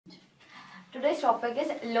today's topic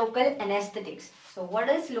is local anesthetics. So what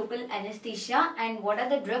is local anesthesia and what are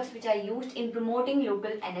the drugs which are used in promoting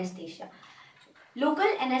local anesthesia? Local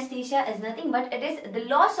anesthesia is nothing but it is the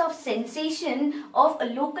loss of sensation of a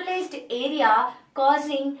localized area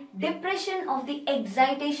causing depression of the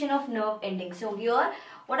excitation of nerve endings. So here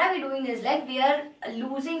what are we doing is like we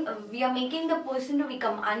are making the person to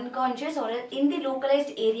become unconscious or in the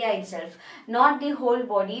localized area itself, not the whole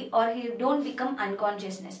body, or he don't become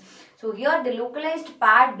unconsciousness. So here the localized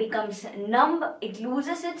part becomes numb, it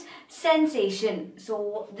loses its sensation.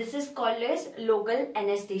 So this is called as local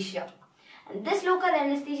anesthesia. And this local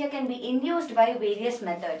anesthesia can be induced by various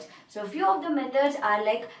methods. So few of the methods are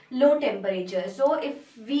like low temperature. So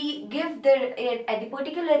if we give at the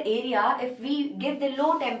particular area, if we give the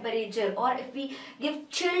low temperature or if we give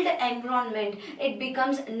chilled environment, it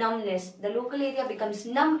becomes numbness. The local area becomes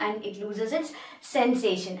numb and it loses its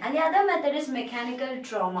sensation. And the other method is mechanical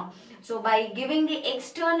trauma. So by giving the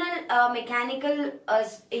external mechanical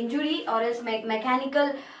injury or else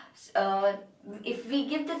mechanical if we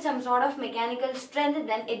give that some sort of mechanical strength,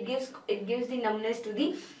 then it gives the numbness to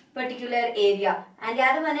the particular area. And the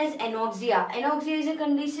other one is anoxia. Anoxia is a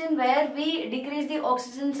condition where we decrease the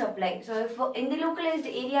oxygen supply. So if in the localized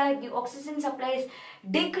area if the oxygen supply is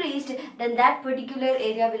decreased, then that particular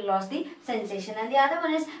area will lose the sensation. And the other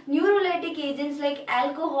one is neurolytic agents like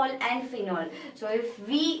alcohol and phenol. So if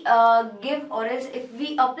we give or else if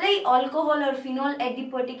we apply alcohol or phenol at the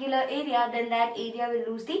particular area, then that area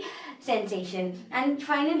will lose the sensation. And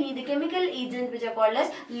finally the chemical agents which are called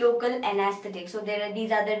as local anesthetics. So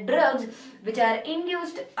these are the drugs which are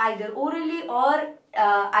induced either orally or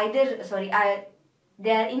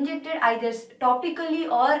they are injected either topically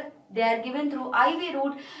or they are given through IV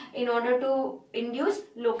route in order to induce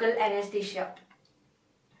local anesthesia.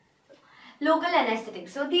 Local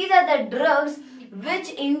anesthetics. So these are the drugs which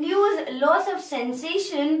induce loss of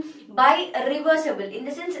sensation by reversible. In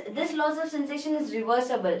the sense, this loss of sensation is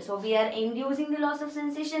reversible. So we are inducing the loss of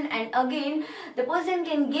sensation, and again the person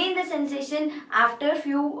can gain the sensation after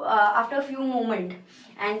few moments.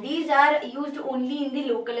 And these are used only in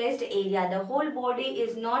the localized area. The whole body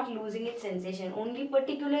is not losing its sensation. Only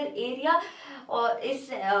particular area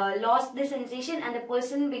is lost the sensation, and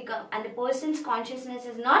the person's consciousness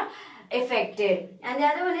is not affected. And the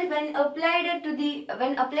other one is when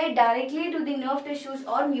applied directly to the nerve tissues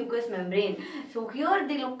or mucous membrane. So here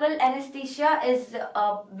the local anesthesia is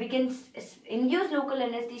we can induce local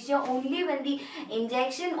anesthesia only when the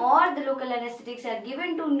injection or the local anesthetics are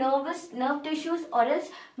given to nerve tissues or else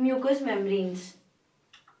mucous membranes.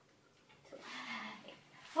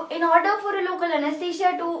 In order for a local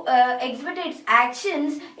anesthesia to exhibit its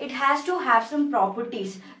actions, it has to have some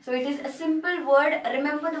properties. So it is a simple word.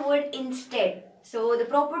 Remember the word instead. So the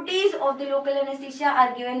properties of the local anesthesia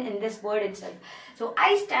are given in this word itself. So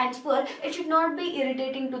I stands for it should not be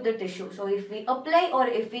irritating to the tissue. So if we apply or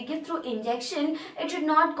if we give through injection, it should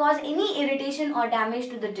not cause any irritation or damage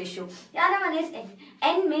to the tissue. The other one is N.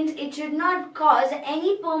 N means it should not cause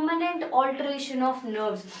any permanent alteration of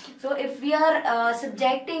nerves. So if we are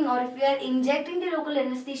subjecting or if we are injecting the local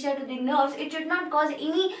anesthesia to the nerves, it should not cause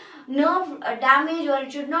any nerve damage or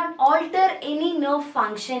it should not alter any nerve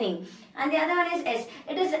functioning. And the other one is S.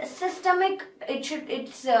 It is systemic. It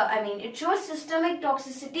shows systemic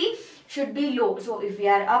toxicity should be low. So if we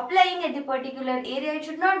are applying at the particular area, it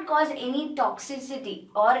should not cause any toxicity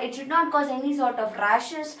or it should not cause any sort of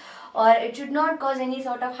rashes or it should not cause any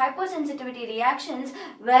sort of hypersensitivity reactions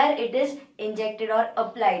where it is injected or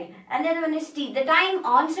applied. And then one is T, the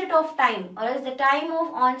onset of time or else the time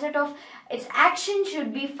of onset of its action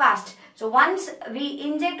should be fast. So once we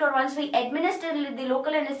inject or once we administer the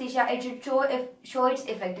local anesthesia, it should show its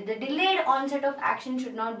effect. The delayed onset of action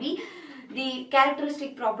should not be the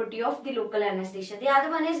characteristic property of the local anesthesia. The other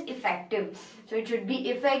one is effective. So it should be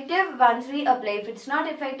effective once we apply. If it's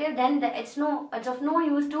not effective, then it's of no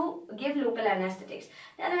use to give local anesthetics.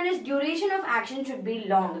 The other one is duration of action should be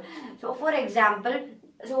long. So for example,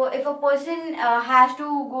 so if a person has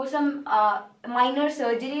to go some minor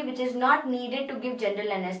surgery which is not needed to give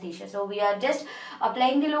general anesthesia. So we are just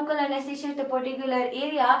applying the local anesthesia at a particular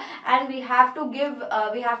area and we have to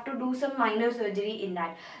do some minor surgery in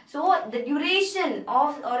that. So the duration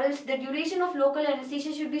of local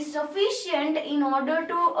anesthesia should be sufficient in order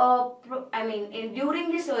to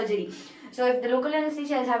during the surgery. So if the local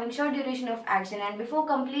anesthesia is having short duration of action and before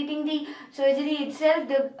completing the surgery itself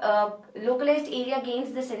the localized area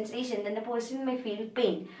gains the sensation, then the person may feel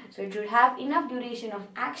pain. So it should have enough duration of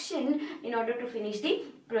action in order to finish the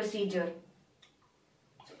procedure.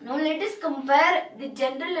 Now let us compare the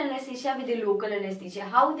general anesthesia with the local anesthesia,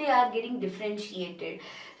 how they are getting differentiated.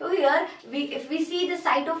 So here, if we see the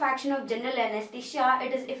site of action of general anesthesia,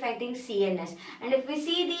 it is affecting CNS. And if we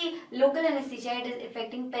see the local anesthesia, it is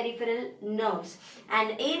affecting peripheral nerves.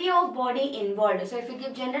 And area of body involved. So if you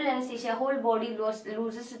give general anesthesia, whole body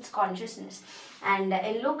loses its consciousness. And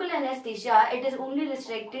in local anesthesia, it is only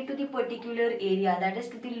restricted to the particular area, that is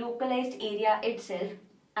to the localized area itself,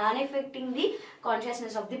 and affecting the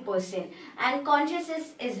consciousness of the person. And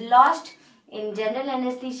consciousness is lost in general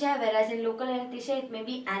anesthesia, whereas in local anesthesia it may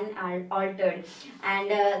be unaltered.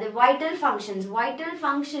 And the vital functions,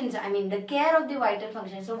 I mean the care of the vital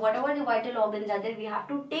functions. So whatever the vital organs are there, we have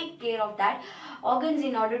to take care of that organs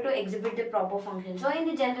in order to exhibit the proper function. So in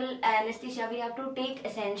the general anesthesia, we have to take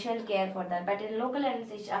essential care for that. But in local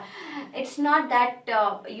anesthesia, it's not that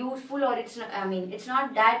useful, or it's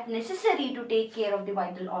not that necessary to take care of the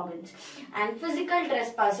vital organs. And physical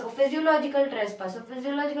trespass, or physiological trespass. So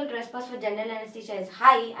physiological trespass for general anesthesia is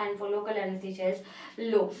high, and for local anesthesia is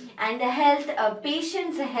low. And the health,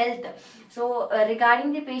 patient's health. So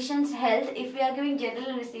regarding the patient's health, if we are giving general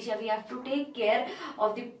anesthesia, we have to take care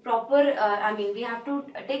of the proper, we have to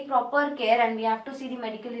take proper care, and we have to see the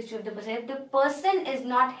medical history of the person. If the person is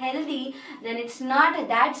not healthy, then it's not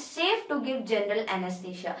that safe to give general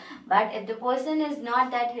anesthesia. But if the person is not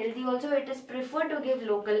that healthy also, it is preferred to give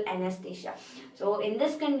local anesthesia. So in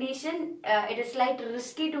this condition, it is slightly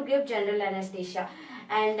risky to give general anesthesia.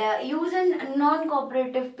 And use in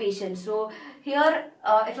non-cooperative patients. So here,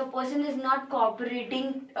 if a person is not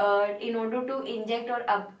cooperating in order to inject or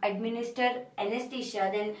administer anesthesia,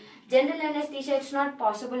 then general anesthesia, it's not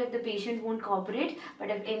possible if the patient won't cooperate. But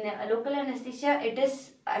if in local anesthesia, it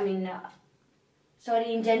is, in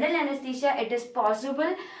general anesthesia, it is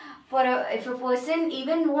possible for if a person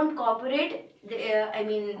even won't cooperate,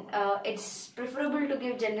 it's preferable to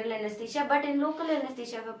give general anesthesia. But in local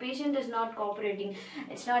anesthesia, if a patient is not cooperating,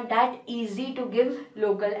 it's not that easy to give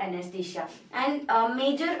local anesthesia. And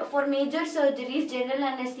for major surgeries, general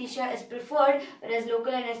anesthesia is preferred, whereas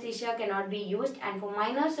local anesthesia cannot be used. And for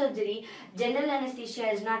minor surgery, general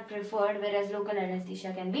anesthesia is not preferred, whereas local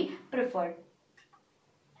anesthesia can be preferred.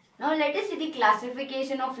 Now let us see the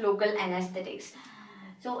classification of local anesthetics.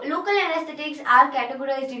 So local anesthetics are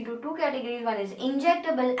categorized into two categories. One is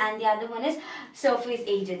injectable and the other one is surface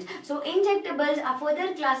agents. So injectables are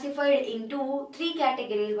further classified into three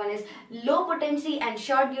categories. One is low potency and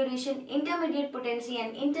short duration, intermediate potency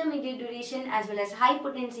and intermediate duration, as well as high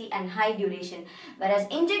potency and high duration. Whereas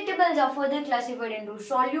injectables are further classified into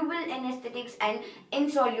soluble anesthetics and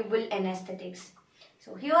insoluble anesthetics.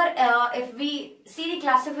 So here, if we see the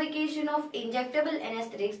classification of injectable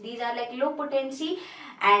anesthetics, these are like low potency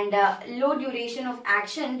and low duration of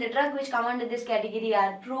action. The drugs which come under this category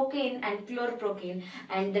are procaine and chlorprocaine.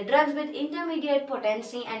 And the drugs with intermediate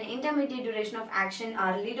potency and intermediate duration of action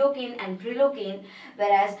are lidocaine and prilocaine.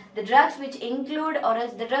 Whereas the drugs which include, or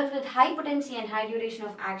else the drugs with high potency and high duration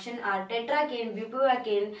of action are tetracaine,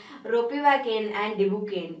 bupivacaine, ropivacaine and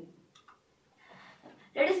dibucaine.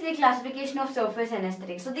 Let us see the classification of surface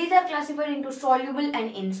anesthetics. So these are classified into soluble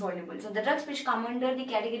and insoluble. So the drugs which come under the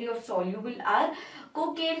category of soluble are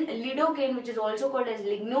cocaine, lidocaine, which is also called as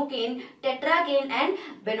lignocaine, tetracaine and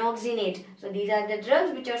benoxenate. So these are the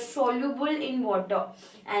drugs which are soluble in water.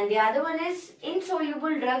 And the other one is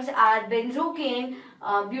insoluble drugs are benzocaine,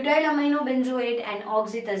 butylaminobenzoate and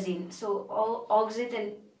oxetazine. So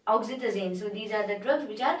oxetazine. So these are the drugs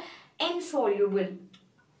which are insoluble.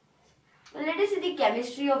 Let us see the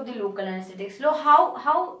chemistry of the local anesthetics. So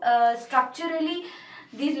how structurally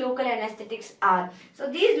these local anesthetics are. So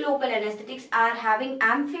these local anesthetics are having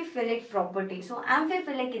amphiphilic property. So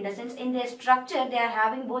amphiphilic in the sense, in their structure they are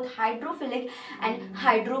having both hydrophilic and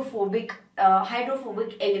hydrophobic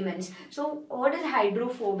elements. So what is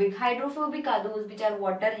hydrophobic? Hydrophobic are those which are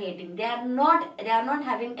water hating. They are not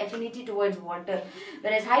having affinity towards water.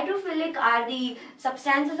 Whereas hydrophilic are the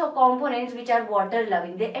substances or components which are water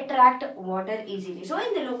loving. They attract water easily. So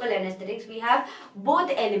in the local anesthetics we have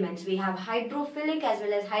both elements. We have hydrophilic as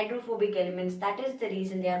well as hydrophobic elements. That is the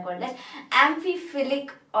reason they are called as amphiphilic,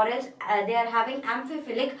 or else they are having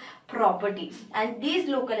amphiphilic property. And these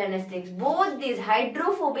local anesthetics, both these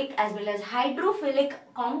hydrophobic as well as hydrophilic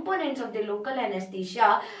components of the local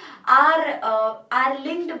anesthesia are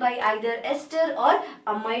linked by either ester or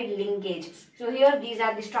amide linkage. So here these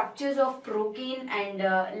are the structures of procaine and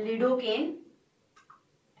lidocaine.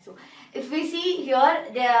 So if we see here,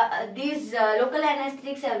 these local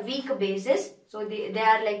anesthetics are weak bases. So they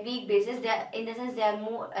are like weak bases. They are, in the sense they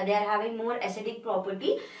are having more acidic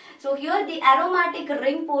property. So here the aromatic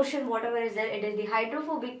ring portion, whatever is there, it is the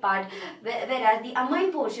hydrophobic part, whereas the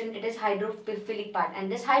amine portion, it is hydrophilic part.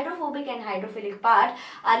 And this hydrophobic and hydrophilic part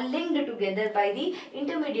are linked together by the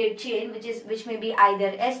intermediate chain, which may be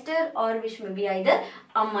either ester or which may be either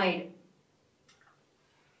amide.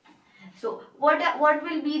 So what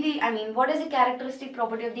will be the, what is the characteristic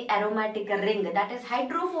property of the aromatic ring? That is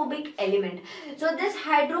hydrophobic element. So this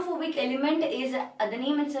hydrophobic element is, the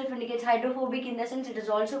name itself indicates hydrophobic, in the sense it is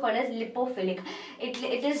also called as lipophilic.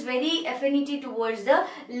 It is very affinity towards the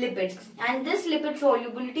lipids, and this lipid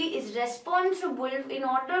solubility is responsible in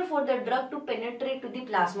order for the drug to penetrate to the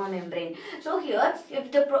plasma membrane. So here,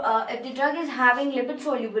 if the drug is having lipid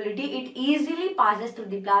solubility, it easily passes through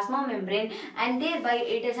the plasma membrane, and thereby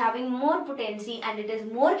it is having more potency and it is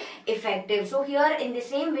more effective. So here in the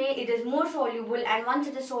same way, it is more soluble, and once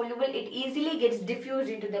it is soluble, it easily gets diffused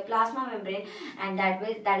into the plasma membrane, and that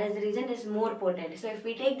is the reason it is more potent. So if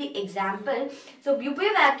we take the example, so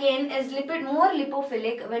bupivacaine is more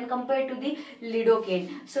lipophilic when compared to the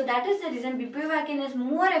lidocaine. So that is the reason bupivacaine is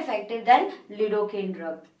more effective than lidocaine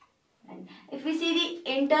drug. And if we see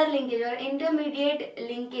the interlinkage or intermediate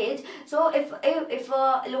linkage, so if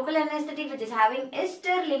a local anesthetic which is having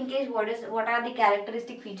ester linkage, what are the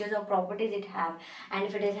characteristic features or properties it have? And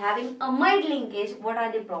if it is having amide linkage, what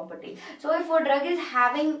are the properties? So if a drug is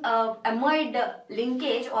having amide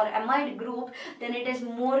linkage or amide group, then it is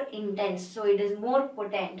more intense, so it is more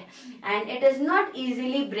potent, and it is not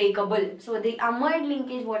easily breakable. So the amide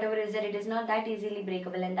linkage, whatever is there, it is not that easily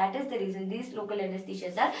breakable, and that is the reason these local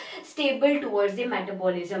anesthesias are stable towards the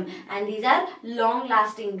metabolism, and these are long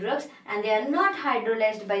lasting drugs, and they are not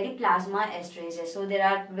hydrolyzed by the plasma esterases. So there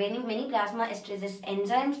are many plasma esterases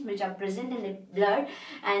enzymes which are present in the blood,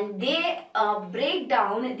 and they break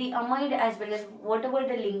down the amide as well as whatever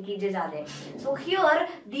the linkages are there. So here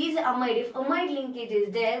these amide, if amide linkage is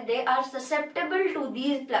there, they are susceptible to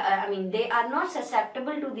these they are not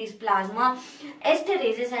susceptible to these plasma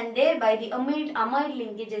esterases, and thereby the amide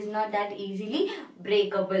linkage is not that easily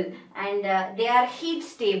breakable, and they are heat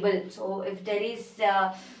stable. So if there is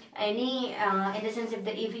any in the sense,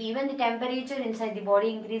 if even the temperature inside the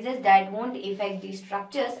body increases, that won't affect these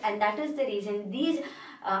structures, and that is the reason these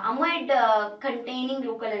amide containing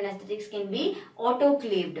local anesthetics can be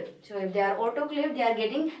autoclaved. So if they are autoclaved, they are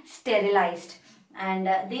getting sterilized, and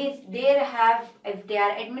if they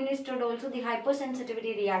are administered also, the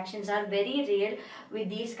hypersensitivity reactions are very rare with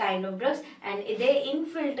these kind of drugs, and the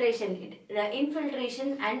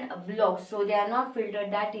infiltration and blocks, so they are not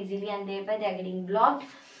filtered that easily, and thereby they are getting blocked.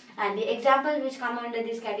 And the examples which come under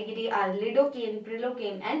this category are lidocaine,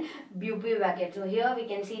 prilocaine and bupivacaine. So here we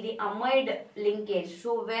can see the amide linkage,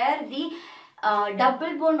 so where the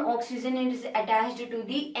double bond oxygen is attached to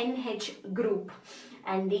the NH group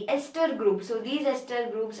and the ester group. So these ester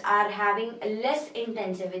groups are having less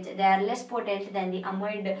intensity, they are less potent than the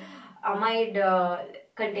amide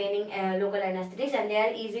containing local anesthetics, and they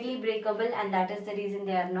are easily breakable, and that is the reason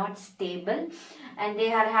they are not stable, and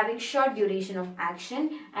they are having short duration of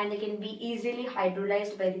action, and they can be easily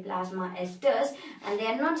hydrolyzed by the plasma esters, and they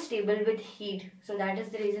are not stable with heat. So that is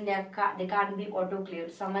the reason they can't be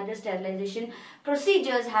autoclaved. Some other sterilization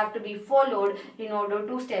procedures have to be followed in order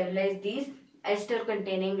to sterilize these ester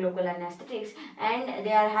containing local anesthetics, and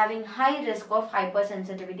they are having high risk of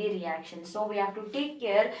hypersensitivity reactions. So we have to take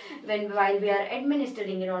care while we are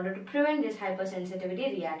administering in order to prevent these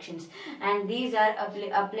hypersensitivity reactions, and these are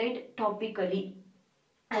applied topically.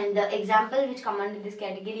 And the example which come under this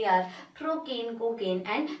category are procaine, cocaine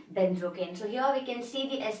and benzocaine. So here we can see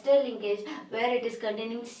the ester linkage where it is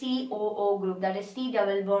containing COO group, that is C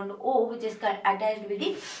double bond O, which is attached with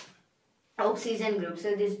the oxygen group.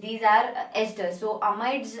 So these are esters. So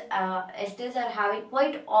amides, esters are having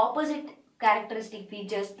quite opposite characteristic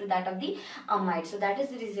features to that of the amide. So that is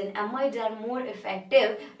the reason amides are more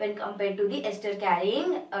effective when compared to the ester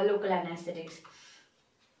carrying local anesthetics.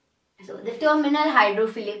 So the terminal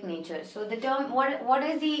hydrophilic nature. So the term, what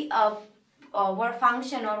is the what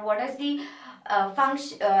function or what is the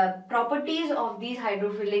properties of these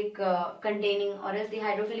hydrophilic containing, or is the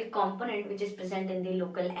hydrophilic component which is present in the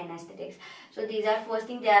local anesthetics. So these are, first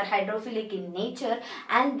thing, they are hydrophilic in nature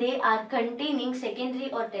and they are containing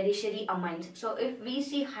secondary or tertiary amines. So if we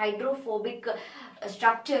see hydrophobic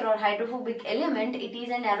structure or hydrophobic element, it is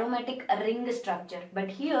an aromatic ring structure, but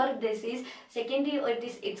here this is secondary, or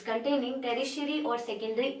it's containing tertiary or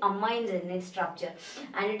secondary amines in its structure,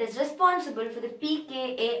 and it is responsible for the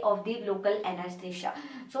pKa of the local anesthesia.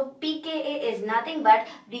 So pKa is nothing but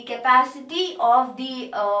the capacity of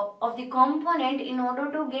the component in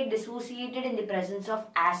order to get dissociated in the presence of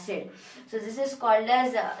acid. So this is called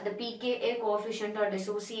as the pKa coefficient or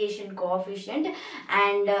dissociation coefficient,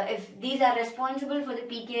 and if these are responsible for the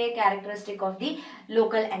pKa characteristic of the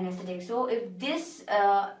local anesthetic. So if this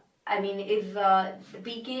if the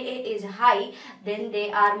pKa is high, then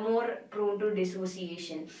they are more prone to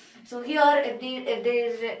dissociation. So here, if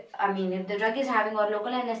the drug is having, or local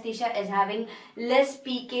anesthesia is having less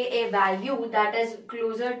pKa value, that is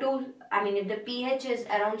closer to, if the pH is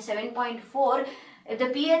around 7.4, if the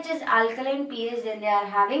pH is alkaline pH, then they are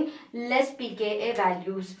having less pKa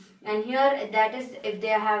values. And here, that is if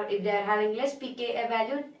they are having less pKa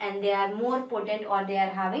value and they are more potent, or they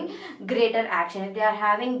are having greater action. If they are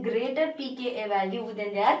having greater pKa value,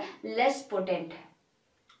 then they are less potent.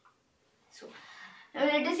 So now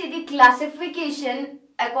let us see the classification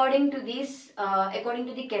according to this, according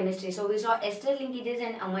to the chemistry. So we saw ester linkages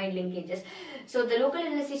and amide linkages. So the local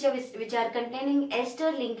anesthesia which are containing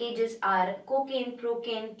ester linkages are cocaine,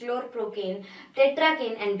 procaine, chlorprocaine,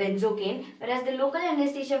 tetracaine and benzocaine, whereas the local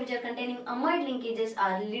anesthesia which are containing amide linkages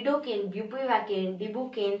are lidocaine, bupivacaine,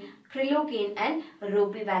 dibucaine, prilocaine and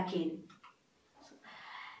ropivacaine.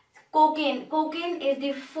 Cocaine is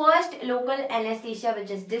the first local anesthesia which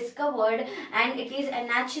is discovered, and it is a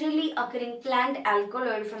naturally occurring plant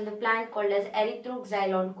alkaloid from the plant called as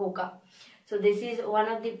erythroxylon coca. So this is one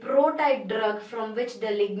of the prototype drug from which the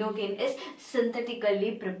lignocaine is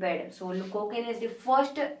synthetically prepared. So cocaine is the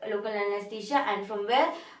first local anesthesia, and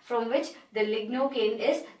from which the lignocaine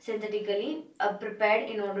is synthetically prepared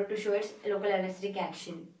in order to show its local anesthetic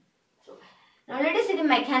action. Now let us see the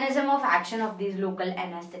mechanism of action of these local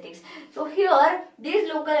anesthetics. So here, these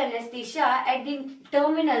local anesthesia at the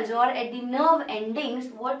terminals or at the nerve endings,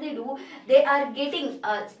 what they do, they are getting,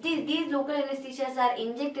 these local anesthesias are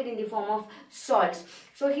injected in the form of salts.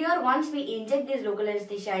 So here, once we inject this local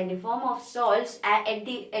anesthesia in the form of salts at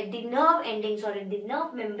the nerve endings or at the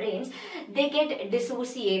nerve membranes, they get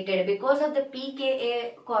dissociated because of the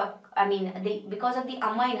pKa, because of the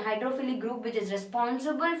amine hydrophilic group which is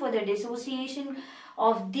responsible for the dissociation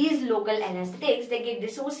of these local anesthetics. They get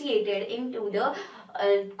dissociated into the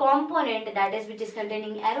component, that is, which is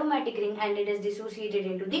containing aromatic ring, and it is dissociated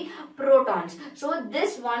into the protons. So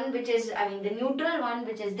this one, which is the neutral one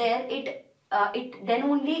which is there, then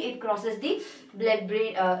only it crosses the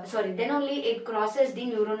then only it crosses the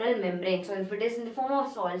neuronal membrane. So if it is in the form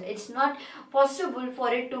of salts, it's not possible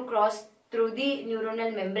for it to cross through the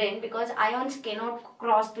neuronal membrane, because ions cannot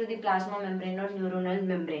cross through the plasma membrane or neuronal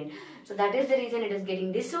membrane. So that is the reason it is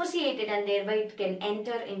getting dissociated, and thereby it can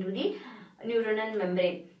enter into the neuronal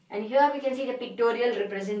membrane. And here we can see the pictorial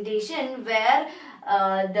representation where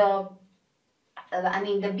the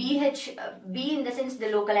B in the sense the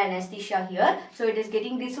local anesthesia here. So it is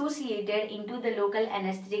getting dissociated into the local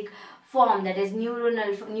anesthetic form, that is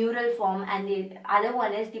neural form, and the other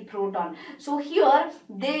one is the proton. So here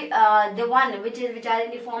the one which are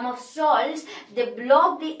in the form of salts, they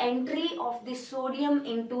block the entry of the sodium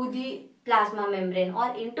into the plasma membrane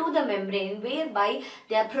or into the membrane, whereby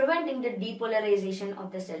they are preventing the depolarization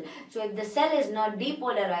of the cell. So if the cell is not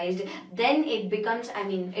depolarized, then it becomes,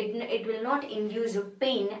 it will not induce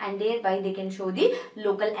pain, and thereby they can show the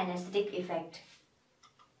local anesthetic effect.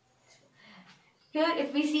 Here,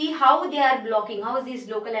 if we see how they are blocking, how these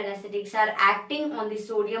local anesthetics are acting on the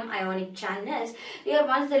sodium ionic channels, here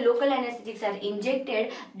once the local anesthetics are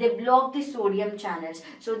injected, they block the sodium channels.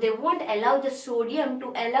 So they won't allow the sodium to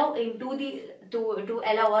allow into the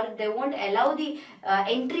they won't allow the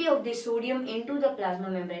entry of the sodium into the plasma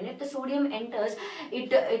membrane. If the sodium enters,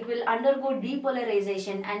 it will undergo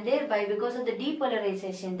depolarization, and thereby, because of the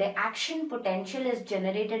depolarization, the action potential is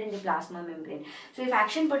generated in the plasma membrane. So if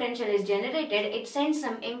action potential is generated, it sends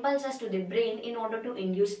some impulses to the brain in order to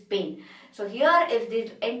induce pain. So here, if the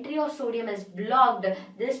entry of sodium is blocked,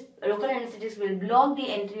 this local anesthetics will block the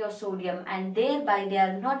entry of sodium, and thereby they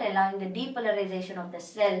are not allowing the depolarization of the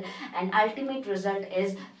cell, and ultimate result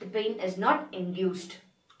is the pain is not induced.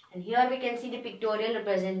 And here we can see the pictorial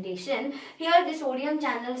representation. Here the sodium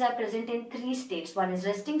channels are present in 3 states. One is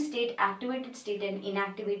resting state, activated state and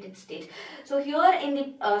inactivated state. So here in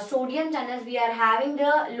the sodium channels we are having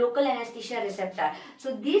the local anesthesia receptor.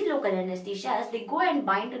 So these local anesthesias, they go and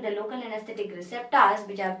bind to the local anesthetic receptors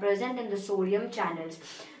which are present in the sodium channels.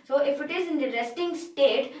 So if it is in the resting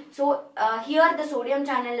state, so here the sodium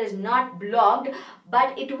channel is not blocked,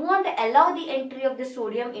 but it won't allow the entry of the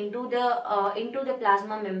sodium into the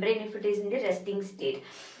plasma membrane if it is in the resting state.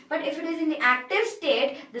 But if it is in the active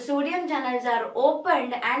state, the sodium channels are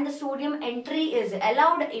opened and the sodium entry is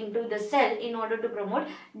allowed into the cell in order to promote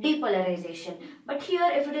depolarization. But here,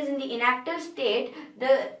 if it is in the inactive state,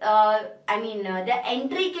 the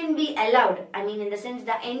entry can be allowed. I mean, in the sense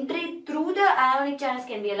the entry through the ionic channels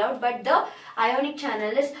can be allowed, but the ionic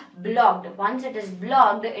channel is blocked. Once it is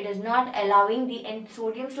blocked, it is not allowing the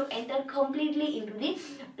sodiums to enter completely into the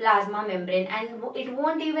plasma membrane, and it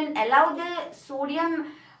won't even allow the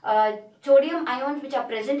sodium ions which are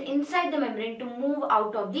present inside the membrane to move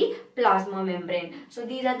out of the plasma membrane. So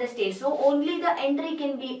these are the states. So only the entry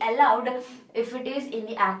can be allowed if it is in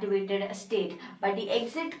the activated state, but the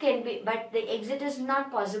exit is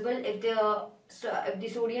not possible if the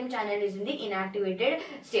sodium channel is in the inactivated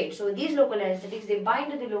state. So these local anesthetics, they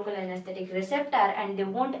bind to the local anesthetic receptor and they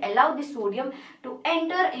won't allow the sodium to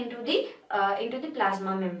enter into the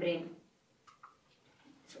plasma membrane.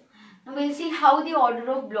 Now we'll see how the order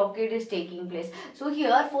of blockade is taking place. So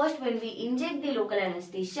here first, when we inject the local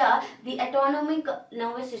anesthesia, the autonomic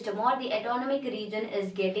nervous system or the autonomic region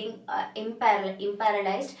is getting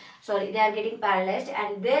paralyzed,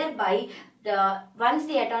 and thereby once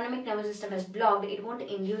the autonomic nervous system is blocked, it won't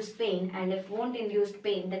induce pain, and if won't induce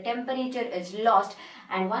pain, the temperature is lost,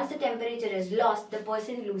 and once the temperature is lost, the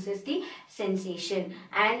person loses the sensation.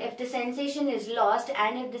 And if the sensation is lost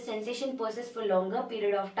and if the sensation persists for longer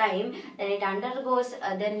period of time, then it undergoes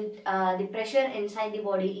the pressure inside the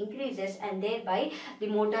body increases, and thereby the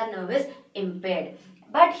motor nerve is impaired.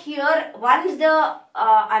 But here, once the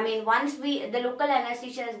local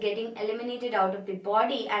anesthesia is getting eliminated out of the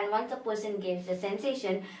body, and once a person gets the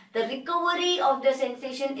sensation, the recovery of the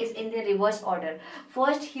sensation is in the reverse order.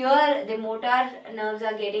 First, here the motor nerves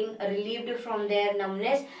are getting relieved from their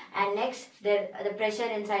numbness, and next the pressure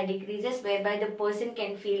inside decreases, whereby the person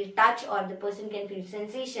can feel touch or the person can feel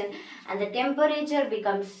sensation, and the temperature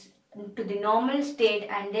becomes to the normal state,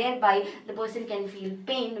 and thereby the person can feel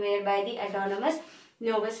pain, whereby the autonomous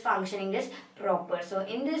nervous functioning is proper. So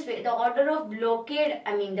in this way, the order of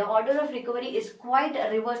recovery is quite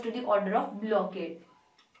reverse to the order of blockade.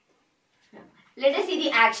 Let us see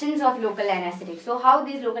the actions of local anesthetics. So how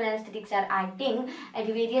these local anesthetics are acting at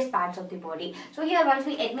various parts of the body. So here, once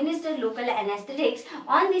we administer local anesthetics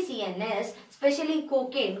on the CNS, especially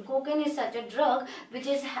cocaine. Cocaine is such a drug which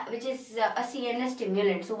is a CNS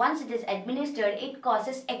stimulant. So once it is administered, it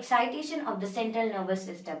causes excitation of the central nervous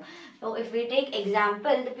system. So if we take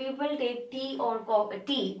example, the people take tea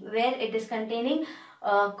where it is containing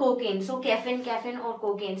cocaine, so caffeine or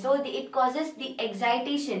cocaine, so it causes the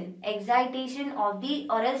excitation of the,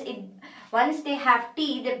 or else once they have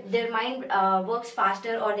tea, their mind works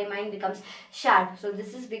faster, or their mind becomes sharp. So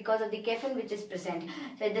this is because of the caffeine which is present.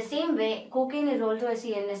 So in the same way, cocaine is also a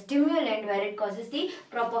CNS stimulant where it causes the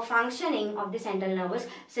proper functioning of the central nervous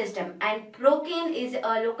system. And procaine is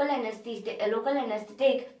a local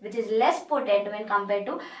anesthetic which is less potent when compared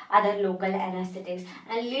to other local anesthetics.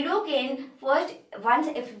 And lidocaine,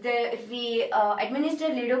 if we administer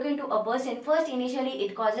lidocaine to a person, first initially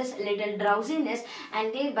it causes little drowsiness,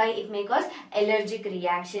 and thereby it may cause allergic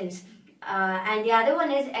reactions. And the other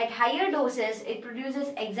one is, at higher doses, it produces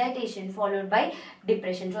excitation followed by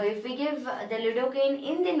depression. So if we give the lidocaine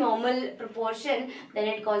in the normal proportion, then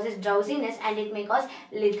it causes drowsiness and it may cause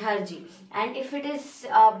lethargy. And if it is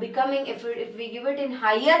if we give it in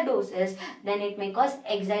higher doses, then it may cause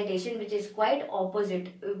excitation, which is quite opposite.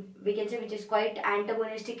 We can say which is quite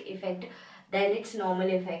antagonistic effect than its normal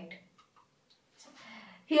effect.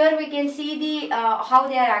 Here we can see the how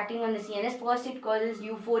they are acting on the CNS. First, it causes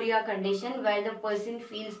euphoria condition where the person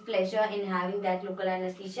feels pleasure in having that local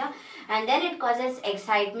anesthesia, and then it causes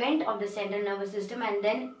excitement of the central nervous system, and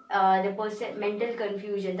then the person mental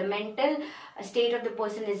confusion. The mental state of the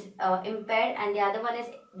person is impaired, and the other one is,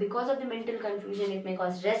 because of the mental confusion, it may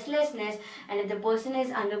cause restlessness, and if the person is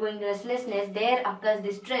undergoing restlessness, there occurs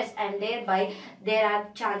the stress, and thereby there are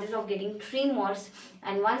chances of getting tremors,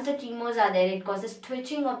 and once the tremors are there, it causes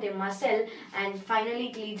twitching of the muscle, and finally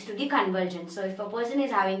it leads to the convulsions. So if a person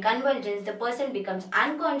is having convulsions, the person becomes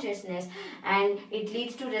unconsciousness and it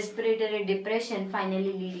leads to respiratory depression,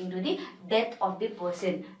 finally leading to the death of the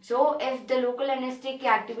person. So if the local anesthetic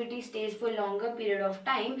activity stays for longer period of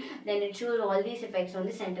time, then it shows all these effects on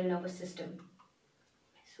the central nervous system.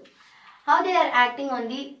 So how they are acting on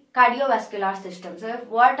the cardiovascular system. So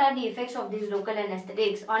what are the effects of these local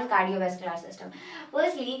anesthetics on cardiovascular system?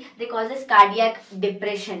 Firstly, they causes cardiac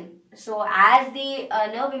depression. So as the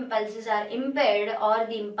nerve impulses are impaired, or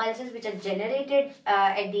the impulses which are generated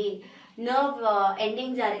at the nerve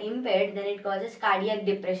endings are impaired, then it causes cardiac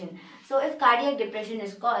depression. So if cardiac depression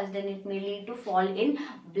is caused, then it may lead to fall in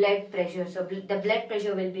blood pressure. So the blood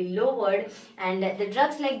pressure will be lowered, and the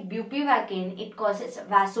drugs like bupivacaine, it causes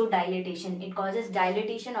vasodilatation. It causes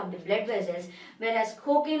dilatation of the blood vessels, whereas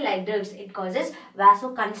cocaine like drugs, it causes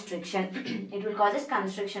vasoconstriction. It will causes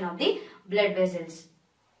constriction of the blood vessels.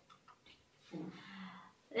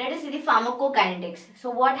 Let us see the pharmacokinetics. So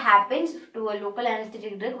what happens to a local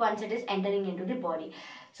anesthetic drug once it is entering into the body?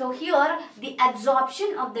 So here the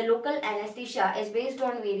absorption of the local anesthesia is based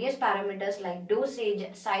on various parameters like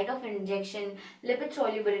dosage, site of injection, lipid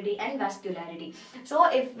solubility and vascularity. So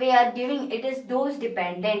if we are giving, it is dose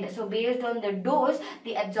dependent. So based on the dose,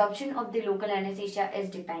 the absorption of the local anesthesia is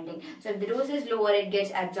depending. So if the dose is lower, it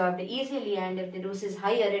gets absorbed easily, and if the dose is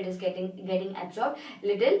higher, it is getting absorbed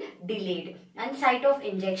little delayed. And site of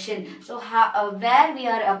injection, so where we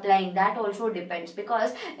are applying, that also depends,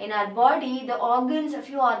 because in our body the organs, a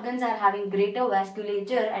few organs are having greater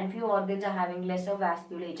vasculature and few organs are having lesser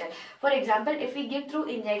vasculature. For example, if we give through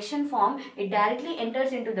injection form, it directly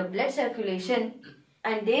enters into the blood circulation,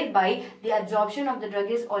 and thereby the absorption of the drug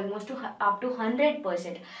is almost up to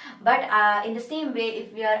 100%. But in the same way,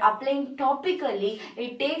 if we are applying topically,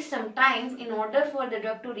 it takes some time in order for the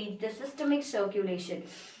drug to reach the systemic circulation.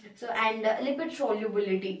 So and lipid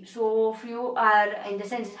solubility, so if you are, in the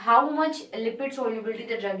sense how much lipid solubility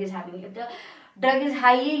the drug is having. If the drug is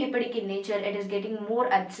highly lipidic in nature, it is getting more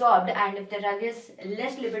absorbed, and if the drug is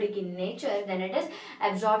less lipidic in nature, then it is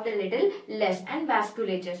absorbed a little less. And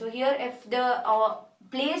vasculature, so here if the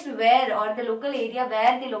place where, or the local area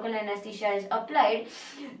where the local anesthesia is applied,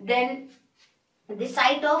 then the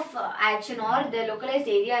site of action or the localized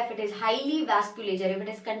area, if it is highly vasculature, if it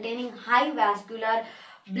is containing high vascular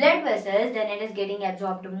blood vessels, then it is getting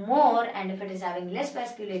absorbed more, and if it is having less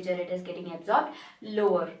vasculature, it is getting absorbed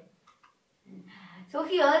lower. So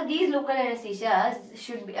here these local anesthesias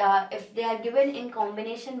should be, if they are given in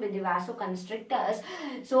combination with the vasoconstrictors,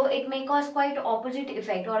 so it may cause quite opposite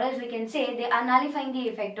effect, or else we can say they are nullifying the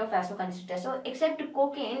effect of vasoconstrictors. So except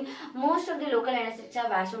cocaine, most of the local anesthetics are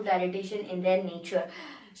vasodilatation in their nature.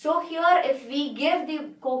 So here if we give the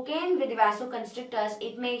cocaine with the vasoconstrictors,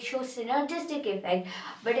 it may show synergistic effect,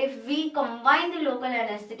 but if we combine the local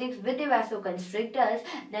anesthetics with the vasoconstrictors,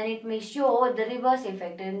 then it may show the reverse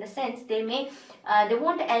effect. In the sense, they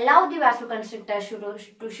won't allow the vasoconstrictors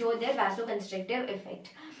to show their vasoconstrictive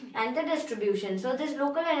effect. And the distribution, so this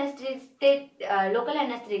local anesthetics,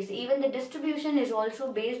 even the distribution is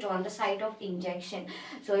also based on the site of injection.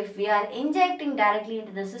 So if we are injecting directly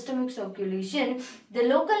into the systemic circulation, the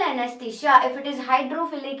local anesthesia, if it is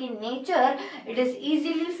hydrophilic in nature, it is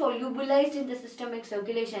easily solubilized in the systemic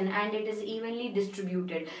circulation and it is evenly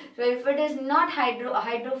distributed. So if it is not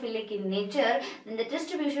hydrophilic in nature, then the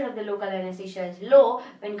distribution of the local anesthesia is low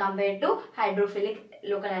when compared to hydrophilic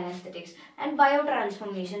local anesthetics. And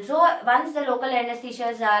biotransformation, so once the local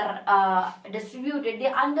anesthesias are distributed, they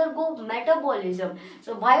undergo metabolism.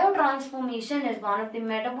 So biotransformation is one of the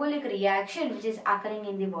metabolic reaction which is occurring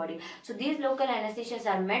in the body. So these local anesthesias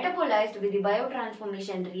are metabolized with the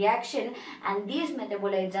biotransformation reaction, and these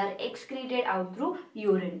metabolites are excreted out through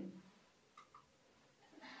urine.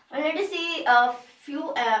 Well, let us see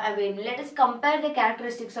let us compare the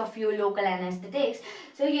characteristics of few local anesthetics.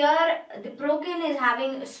 So here the procaine is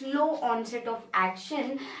having slow onset of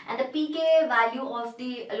action, and the pKa value of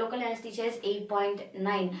the local anesthesia is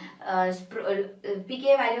 8.9.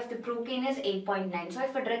 pKa value of the procaine is 8.9. So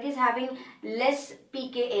if a drug is having less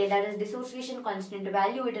pKa, that is dissociation constant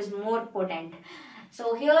value, it is more potent.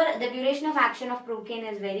 So here the duration of action of procaine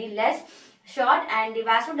is very less, short, and the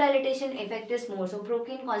vasodilation effect is more. So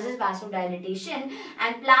procaine causes vasodilation,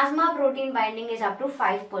 and plasma protein binding is up to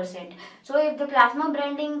 5%. So if the plasma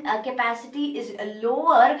binding capacity is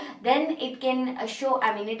lower, then it can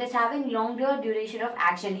it is having longer duration of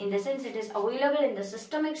action, in the sense it is available in the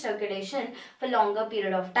systemic circulation for longer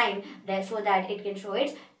period of time, so that it can show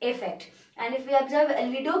its effect. And if we observe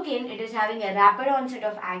lidocaine, it is having a rapid onset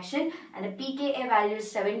of action, and the pKa value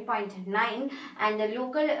is 7.9, and the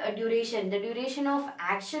local duration, the duration of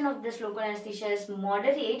action of this local anesthesia is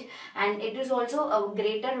moderate, and it is also a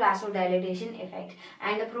greater vasodilation effect,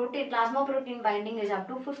 and the plasma protein binding is up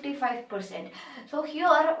to 55%. So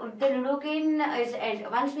here the lidocaine is,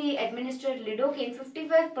 once we administer lidocaine,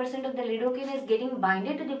 55% of the lidocaine is getting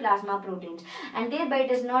binded to the plasma proteins, and thereby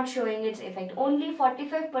it is not showing its effect. Only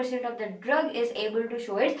 45% of the drug is able to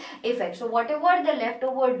show its effect. So whatever the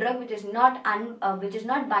leftover drug which is not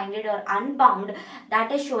binded or unbound,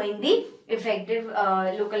 that is showing the effective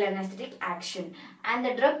local anesthetic action. And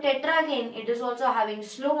the drug tetracaine, it is also having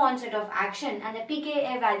slow onset of action, and the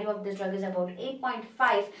pKa value of this drug is about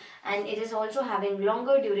 8.5, and it is also having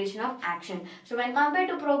longer duration of action. So when compared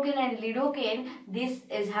to procaine and lidocaine, this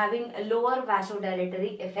is having a lower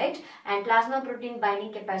vasodilatory effect, and plasma protein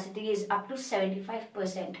binding capacity is up to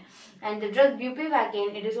 75%. And the drug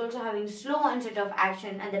bupivacaine, it is also having slow onset of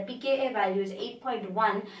action, and the pKa value is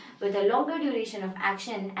 8.1 with a longer duration of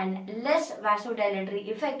action and less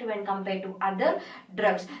vasodilatory effect when compared to other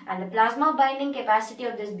drugs. And the plasma binding capacity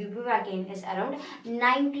of this bupivacaine is around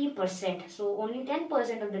 90%. So only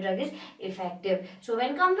 10% of the drug is effective. So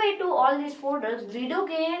when compared to all these four drugs,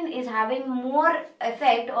 lidocaine is having more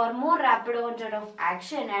effect or more rapid onset of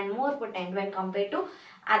action and more potent when compared to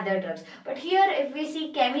other drugs. But here if we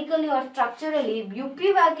see chemically or structurally,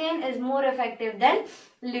 bupivacaine is more effective than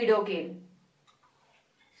lidocaine.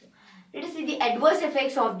 Let us see the adverse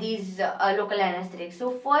effects of these local anesthetics.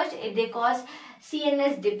 So first, they cause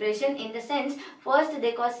CNS depression, in the sense first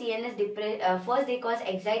they cause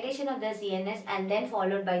excitation of the CNS and then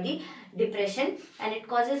followed by the depression, and it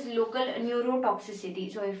causes local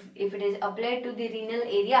neurotoxicity. So if it is applied to the renal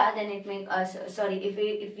area, then it may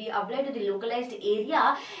if we apply to the localized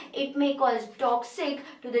area, it may cause toxic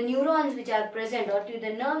to the neurons which are present or to the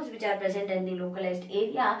nerves which are present in the localized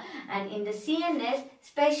area. And in the CNS,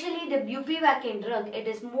 especially the bupivacaine drug, it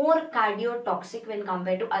is more cardiotoxic when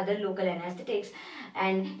compared to other local anesthetics,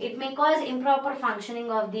 and it may cause improper functioning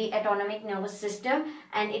of the autonomic nervous system,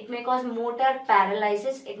 and it may cause motor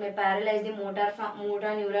paralysis. It may paralyze the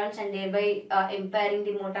motor neurons and thereby impairing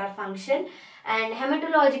the motor function. And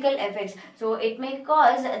hematological effects, so it may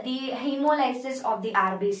cause the hemolysis of the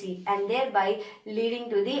RBC and thereby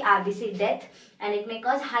leading to the RBC death, and it may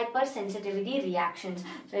cause hypersensitivity reactions.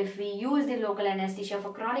 So if we use the local anesthesia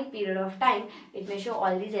for chronic period of time, it may show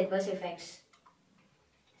all these adverse effects.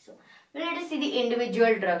 So let us see the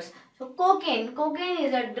individual drugs. So cocaine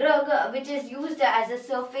is a drug which is used as a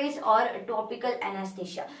surface or topical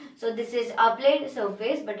anesthesia. So this is applied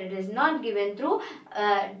surface, but it is not given through,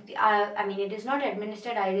 it is not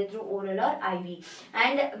administered either through oral or IV.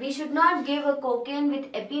 And we should not give a cocaine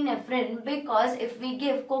with epinephrine, because if we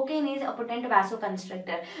give, cocaine is a potent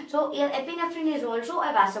vasoconstrictor. So epinephrine is also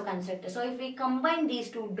a vasoconstrictor. So if we combine these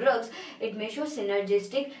two drugs, it may show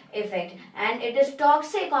synergistic effect, and it is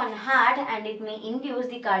toxic on heart and it may induce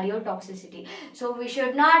the cardiotoxicity. So we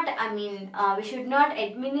should not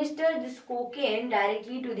administer this cocaine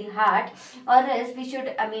directly to the heart, or else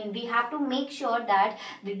we have to make sure that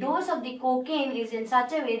the dose of the cocaine is in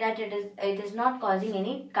such a way that it is not causing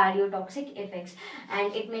any cardiotoxic effects,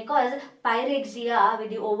 and it may cause pyrexia with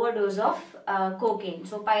the overdose of cocaine.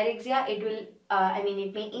 So pyrexia, it will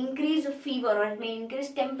it may increase fever or it may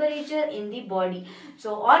increase temperature in the body.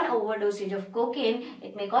 So on overdosage of cocaine,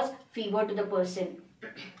 it may cause fever to the person.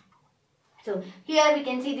 So here we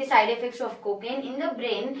can see the side effects of cocaine in the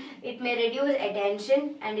brain. It may reduce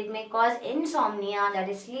attention and it may cause insomnia, that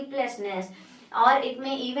is sleeplessness, or it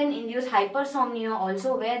may even induce hypersomnia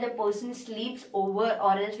also, where the person sleeps over,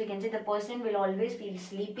 or else we can say the person will always feel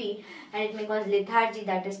sleepy, and it may cause lethargy,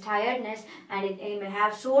 that is tiredness, and it may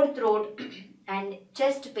have sore throat and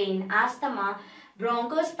chest pain, asthma,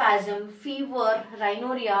 bronchospasm, fever,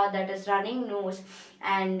 rhinorrhea, that is running nose,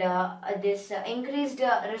 and this increased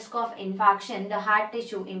risk of infarction, the heart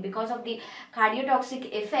tissue. Because of the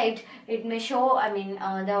cardiotoxic effect, it may show,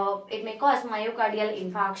 it may cause myocardial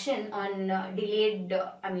infarction on delayed,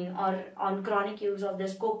 or on chronic use of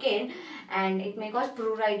this cocaine, and it may cause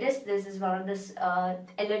pruritus. This is one of the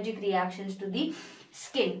allergic reactions to the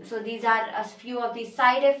skin. So these are a few of the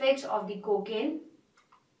side effects of the cocaine.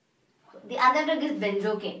 The other drug is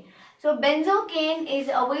benzocaine. So benzocaine is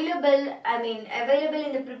available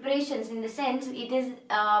in the preparations, in the sense it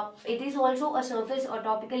is also a surface or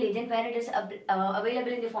topical agent where it is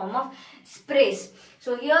available in the form of sprays.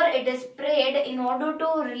 So here it is sprayed in order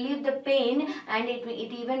to relieve the pain, and it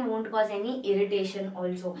even won't cause any irritation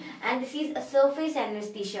also. And this is a surface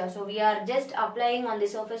anesthesia. So we are just applying on the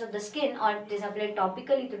surface of the skin, or it is applied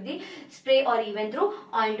topically through the spray or even through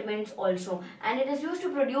ointments also. And it is used to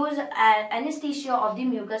produce anesthesia of the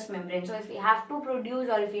mucous membrane. So if we have to produce,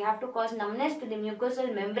 or if we have to cause numbness to the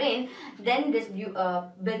mucosal membrane, then this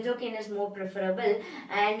benzocaine is more preferable,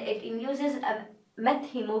 and it induces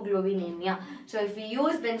methemoglobinemia. So if we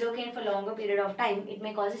use benzocaine for longer period of time, it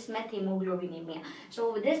may cause methemoglobinemia.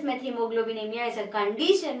 So this methemoglobinemia is a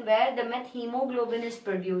condition where the methemoglobin is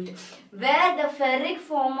produced, where the ferric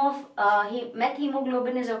form of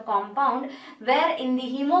methemoglobin is a compound where in the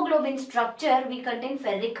hemoglobin structure we contain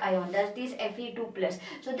ferric ion, that is Fe2+.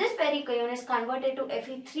 So this ferric ion is converted to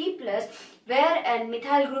Fe3+, where a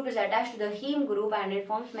methyl group is attached to the heme group and it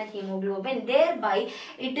forms methemoglobin. Thereby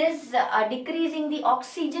it is decreasing the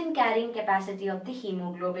oxygen carrying capacity of the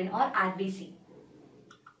hemoglobin, or RBC.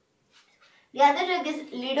 The other drug is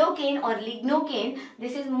lidocaine or lignocaine.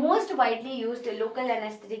 This is most widely used local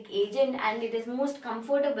anesthetic agent, and it is most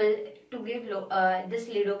comfortable to give this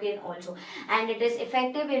lidocaine also, and it is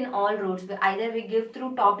effective in all routes. Either we give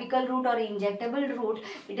through topical route or injectable route,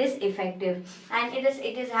 it is effective, and it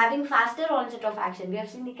is having faster onset of action. We have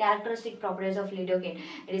seen the characteristic properties of lidocaine.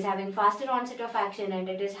 It is having faster onset of action, and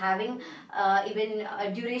it is having even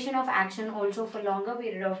a duration of action also for longer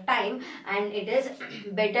period of time, and it is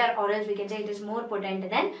better, or else we can say it is more potent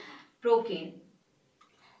than procaine.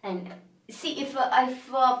 And see, if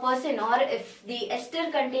a person, or if the ester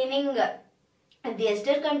containing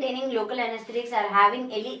local anesthetics are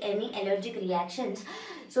having any allergic reactions,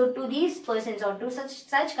 so to these persons, or to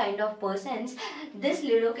such kind of persons, this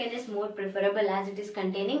lidocaine is more preferable, as it is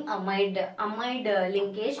containing amide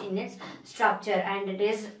linkage in its structure, and it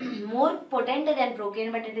is more potent than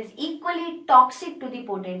procaine, but it is equally toxic to the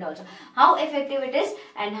potent also. How effective it is,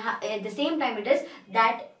 and at the same time it is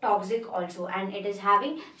that toxic also, and it is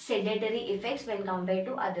having sedatory effects when compared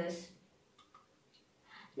to others.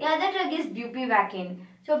 The other drug is bupivacaine.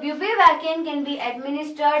 So bupivacaine can be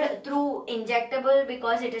administered through injectable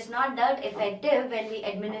because it is not that effective when we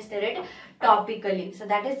administer it topically. So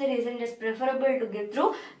that is the reason it is preferable to give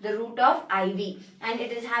through the route of IV, and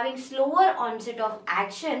it is having slower onset of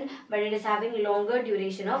action, but it is having longer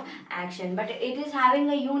duration of action. But it is having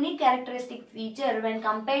a unique characteristic feature when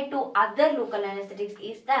compared to other local anesthetics,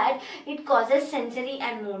 is that it causes sensory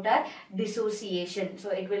and motor dissociation. So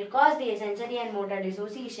it will cause the sensory and motor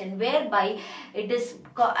dissociation, whereby it is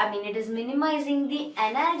minimizing the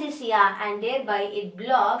analgesia, and thereby it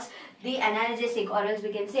blocks the analgesic, or else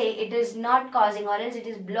we can say it is not causing, or else it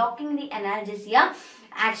is blocking the analgesia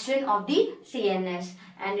action of the CNS,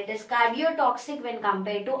 and it is cardiotoxic when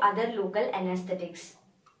compared to other local anesthetics.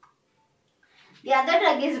 The other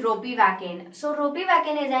drug is ropivacaine. So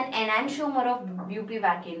ropivacaine is an enantiomer of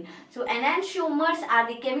bupivacaine. So enantiomers are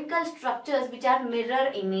the chemical structures which are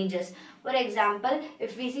mirror images. For example,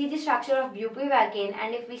 if we see the structure of bupivacaine,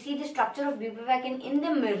 and if we see the structure of bupivacaine in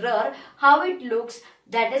the mirror, how it looks,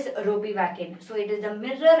 that is ropivacaine. So it is the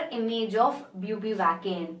mirror image of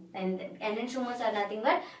bupivacaine, and enantiomers are nothing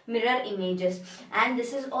but mirror images, and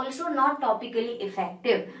this is also not topically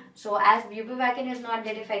effective. So as bupivacaine is not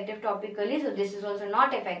that effective topically, so this is also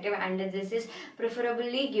not effective, and this is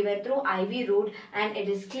preferably given through IV route, and it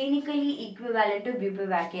is clinically equivalent to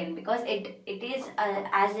bupivacaine because it is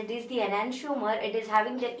as it is the enantiomer, it is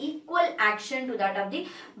having the equal action to that of the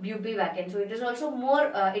bupivacaine. So it is also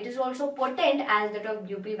more it is also potent as that of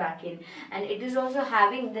bupivacaine, and it is also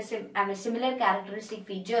having the similar characteristic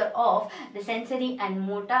feature of the sensory and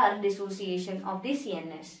motor dissociation of the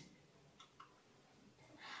CNS.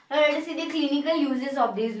 Now let us see the clinical uses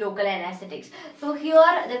of these local anesthetics. So here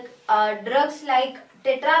the drugs like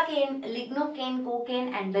tetracaine, lignocaine,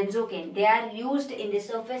 cocaine and benzocaine, they are used in the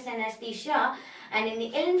surface anesthesia, and in the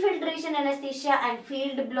infiltration anesthesia and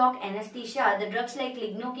field block anesthesia, the drugs like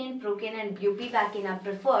lignocaine, procaine and bupivacaine are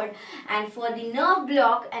preferred. And for the nerve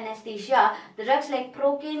block anesthesia, the drugs like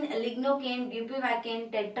procaine, lignocaine,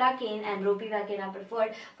 bupivacaine, tetracaine and ropivacaine are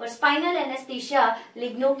preferred. For spinal anesthesia,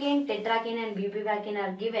 lignocaine, tetracaine and bupivacaine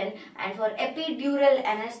are given. And for epidural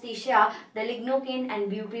anesthesia, the lignocaine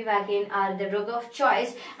and bupivacaine are the drug of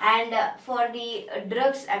choice. And for the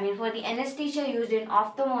drugs, for the anesthesia used in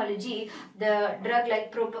ophthalmology, the drug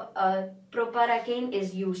like proparacaine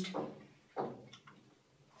is used.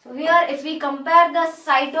 So here if we compare the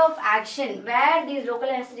site of action where these local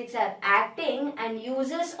anesthetics are acting and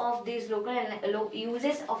uses of these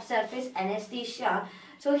uses of surface anesthesia.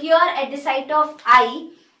 So here at the site of eye,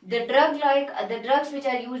 the drugs which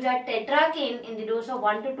are used are tetracaine in the dose of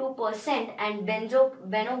 1 to 2% and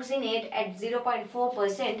benoxynate at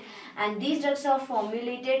 0.4%, and these drugs are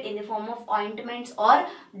formulated in the form of ointments or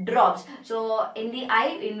drops. So in the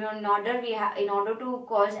eye, in order to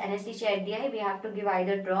cause anesthesia at the eye, we have to give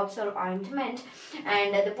either drops or ointment,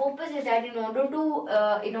 and the purpose is that in order to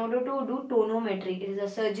do tonometry, it is a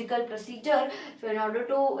surgical procedure. So in order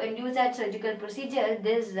to induce that surgical procedure,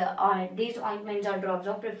 these ointments or drops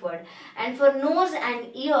are preferred. And for nose and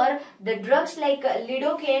ear, the drugs like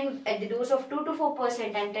lidocaine at the dose of 2 to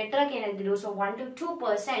 4% and tetracaine at the dose of 1 to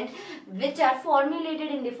 2%, which are formulated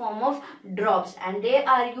in the form of drops, and they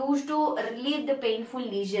are used to relieve the painful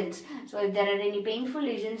lesions. So if there are any painful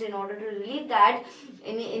lesions, in order to relieve that,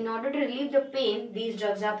 in order to relieve the pain, these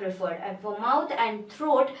drugs are preferred. And for mouth and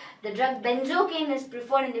throat, the drug benzocaine is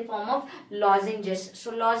preferred in the form of lozenges.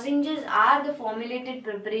 So lozenges are the formulated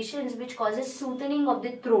preparations which causes soothing of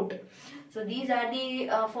the throat. So these are the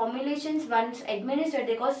formulations. Once administered,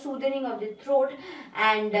 they cause soothing of the throat,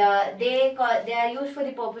 and they are used for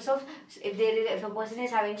the purpose of if a person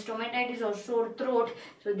is having stomatitis or sore throat.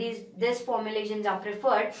 So these formulations are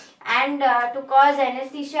preferred, and to cause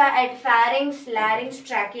anesthesia at pharynx, larynx,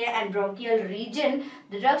 trachea, and bronchial region,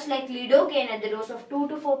 the drugs like lidocaine at the dose of 2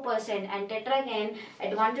 to 4% and tetracaine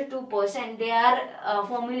at 1 to 2%, they are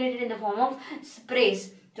formulated in the form of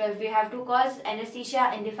sprays. So if we have to cause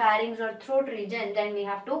anesthesia in the pharynx or throat region, then we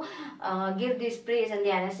have to give these sprays and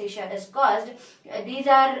the anesthesia is caused. These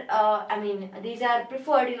are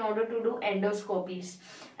preferred in order to do endoscopies.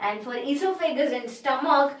 And for esophagus and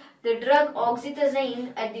stomach, the drug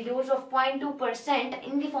oxytocin at the dose of 0.2%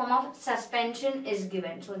 in the form of suspension is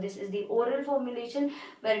given. So this is the oral formulation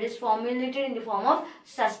where it is formulated in the form of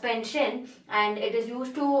suspension, and it is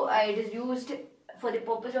used for the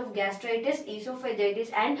purpose of gastritis,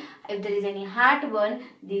 esophagitis, and if there is any heartburn,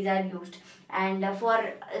 these are used. And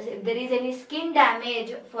if there is any skin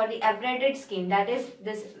damage for the abraded skin, that is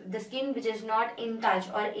the skin which is not in touch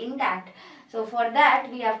or intact, so for that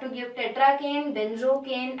we have to give tetracaine,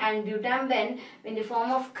 benzocaine, and butamben in the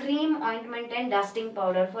form of cream, ointment, and dusting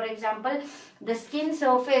powder. For example, the skin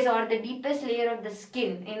surface or the deepest layer of the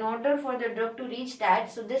skin, in order for the drug to reach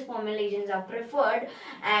that, so these formulations are preferred,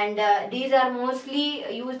 and these are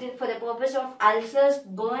mostly used for the purpose of ulcers,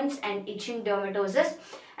 burns, and itching dermatosis.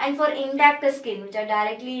 And for intact skin, which are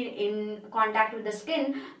directly in contact with the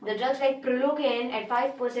skin, the drugs like prilocaine at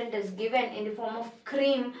 5% is given in the form of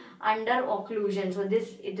cream under occlusion. So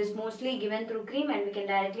it is mostly given through cream, and we can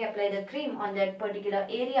directly apply the cream on that particular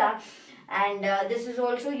area. And this is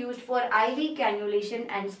also used for IV cannulation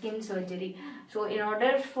and skin surgery. So in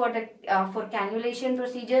order for cannulation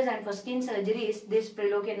procedures and for skin surgeries, this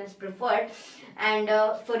prilocaine is preferred. And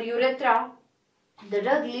for urethra, the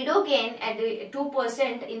drug lidocaine at the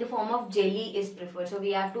 2% in the form of jelly is preferred. So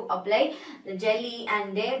we have to apply the jelly,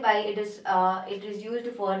 and thereby it is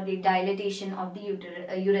used for the dilatation of the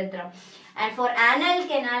urethra. And for anal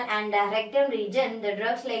canal and rectum region, the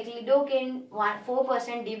drugs like lidocaine 4%,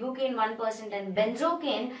 dibucaine 1%, and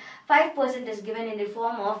benzocaine 5% is given in the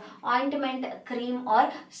form of ointment, cream,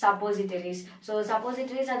 or suppositories. So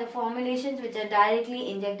suppositories are the formulations which are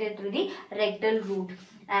directly injected through the rectal route.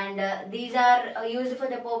 And these are used for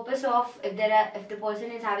the purpose of if the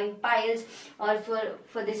person is having piles, or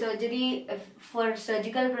for the surgery, for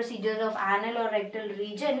surgical procedures of anal or rectal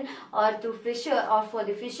region, or through fissure, or for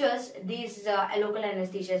the fissures, these local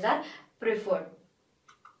anesthesias are preferred.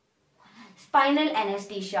 Spinal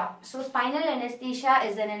anesthesia. So spinal anesthesia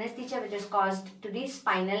is an anesthesia which is caused to the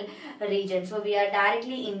spinal region. So we are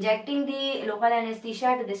directly injecting the local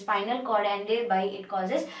anesthesia to the spinal cord, and thereby it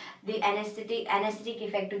causes the anesthetic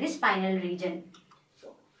effect to the spinal region. So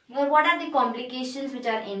here, what are the complications which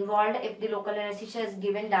are involved if the local anesthesia is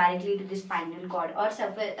given directly to the spinal cord, or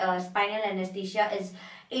spinal anesthesia is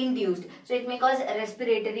induced? So it may cause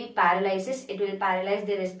respiratory paralysis. It will paralyze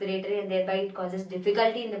the respiratory, and thereby it causes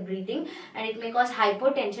difficulty in the breathing, and it may cause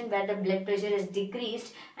hypotension where the blood pressure is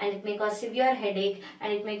decreased, and it may cause severe headache,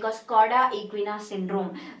 and it may cause cauda equina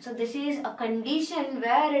syndrome. So this is a condition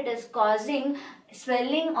where it is causing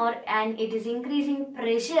swelling and it is increasing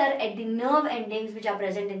pressure at the nerve endings which are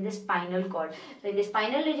present in the spinal cord. So in the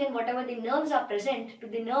spinal region, whatever the nerves are present to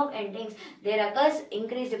the nerve endings, there occurs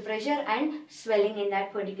increased pressure and swelling in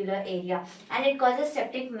that particular area, and it causes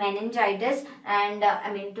septic meningitis, and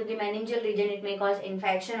to the meningeal region it may cause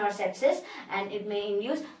infection or sepsis, and it may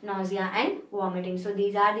induce nausea and vomiting. So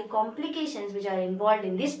these are the complications which are involved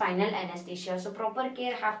in the spinal anesthesia. So proper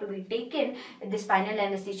care have to be taken if the spinal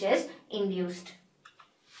anesthesia is induced.